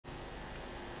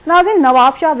नाज़रीन,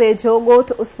 नवाब शाह वेझो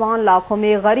ॻोठ उस्मान लाखो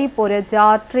में गरीब पोरियत जा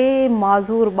 3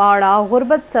 माज़ूर ॿाड़ा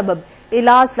गुरबत सबब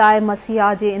इलाज लाइ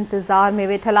मसीहा जे इंतज़ार में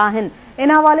वेठल आहिनि।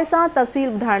 इन हवाले सां तफ़सील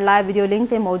ॿुधाइण लाइ वीडियो लिंक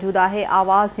ते मौजूद आहे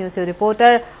आवाज़ न्यूज़ जो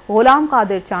रिपोर्टर गुलाम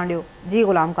कादिर चांडियो। जी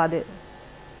गुलाम कादिर।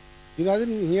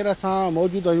 हींअर असां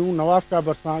मौजूद आहियूं नवाब शाह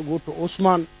भरिसां ॻोठ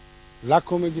उस्मान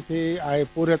लाखो में, जिथे आहे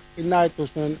पोरियत इनायत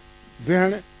हुसैन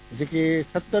भेण, जेके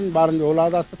 7 ॿारनि जो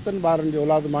औलाद आहे। 7 ॿारनि जो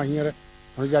औलाद मां हींअर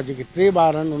हुनजा जेके 3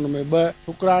 ॿार आहिनि उनमें 2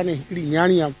 छोकिरा आहिनि, हिकिड़ी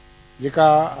न्याणी आहे जेका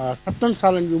 7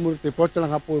 सालनि जी उमिरि ते पहुचण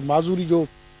खां पोइ माज़ूरी जो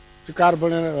शिकार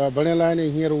बणियल आहिनि।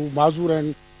 हींअर हू माज़ूर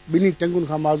आहिनि, 2 टंगुनि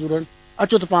खां माज़ूर आहिनि।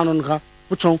 अचो त पाण हुन खां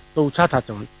पुछूं त हू छा था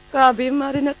चवनि। का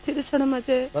बीमारी नथी ॾिसण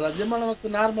मथे। भला ॼमण वक़्तु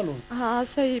नॉर्मल हो? हा,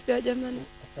 सही पिया ॼमनि।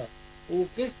 उहो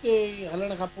केसिते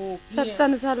हलण खां पोइ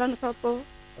 7 सालनि खां पोइ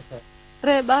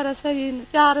 3 ॿार सही आहिनि,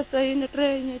 4 सही आहिनि,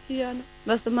 3 ईअं थी विया आहिनि।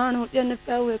 बसि माण्हू ॾियनि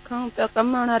पिया, उहे खाऊं पिया,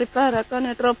 कमाइण रिपेयर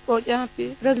कनि, ट्रोपो ॾियां पई,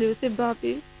 रलियूं सिबां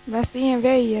पई, बसि ईअं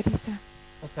वेही हली।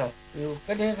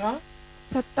 कॾहिं खां?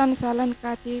 7 सालनि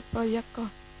खां थी पोइ यको।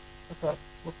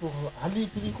 हली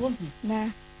फिरी कोन थी?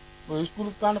 न। स्कूल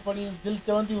कान पढ़ी, दिलि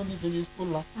चवंदी हूंदी तुंहिंजी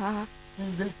स्कूल लाइ? हा।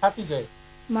 दिलि छा थी चए?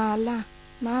 मां हलां,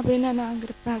 मां बि हिन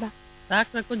वांगुरु पढ़ां।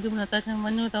 डॉक्टर कुझु बि नथा चवनि,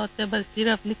 वञूं त उते बसि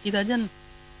सिरप लिखी था ॾियनि,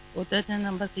 उते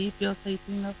चवनि बसि हीउ पियो सही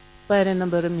थींदो। पहिरें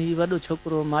नंबर में ही वॾो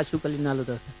छोकिरो माशूक अली नालो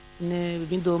अथसि। इन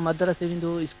वेंदो, मदरसे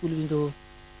वेंदो, स्कूल वेंदो।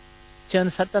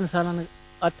 6-7 सालनि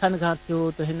 8 खां थियो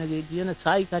त हिनखे जीअं न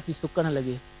साई काठी सुकण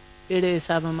लॻे, अहिड़े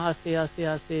हिसाब में आस्ते आस्ते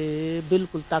आस्ते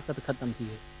बिल्कुलु ताक़त ख़तमु थी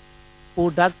वई।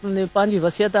 पोइ डॉक्टर ने पंहिंजी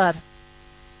वसियतदार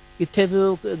किथे बि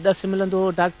ॾस मिलंदो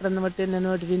डॉक्टरनि वटि, इन्हनि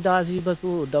वटि वेंदा हुआसीं, बसि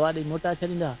उहो दवा ॾेई मोटा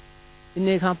छॾींदा। इन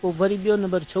खां पोइ वरी ॿियो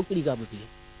नंबर छोकिरी क़ाबू थी,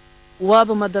 उहा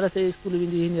बि मदरसे स्कूल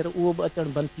वेंदी, हींअर उहो बि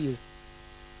अचणु बंदि थी वियो।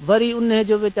 वरी उन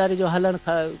जो वीचारे जो हलण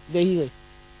वेही वई,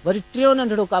 वरी 3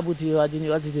 नंढड़ो क़ाबू थी वियो आहे,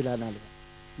 जंहिंजो अज़ीज़ुल्लाह नालो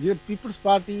आहे। जीअं पीपल्स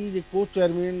पार्टी जे को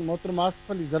चेयरमैन मोहतरम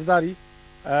आसिफ अली ज़रदारी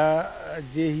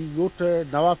जे ही ॻोठ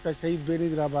नवाब शाह शहीद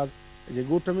बेनज़ीराबाद जे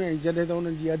ॻोठ में, ऐं जॾहिं त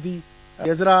उन्हनि जी अधी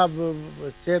एज़रा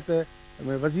सिहत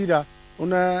में वज़ीर आहे,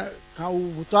 उन खां उहो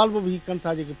मुतालबो बि कनि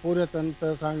था जेके पोरियत आहिनि त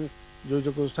असांजो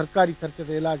जेको सरकारी ख़र्च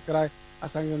ते इलाजु कराए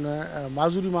असांखे उन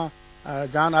माज़ूरी मां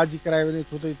जान आजी कराए वञे,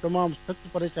 छो त तमामु सख़्तु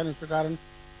परेशानियूं शिकार आहिनि।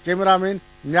 कैमरामैन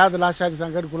नियाज़ लाशारी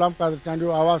सां गॾु गुलाम कादिर चांडियो,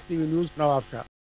 आवाज़ TV न्यूज़, नवाब शाह।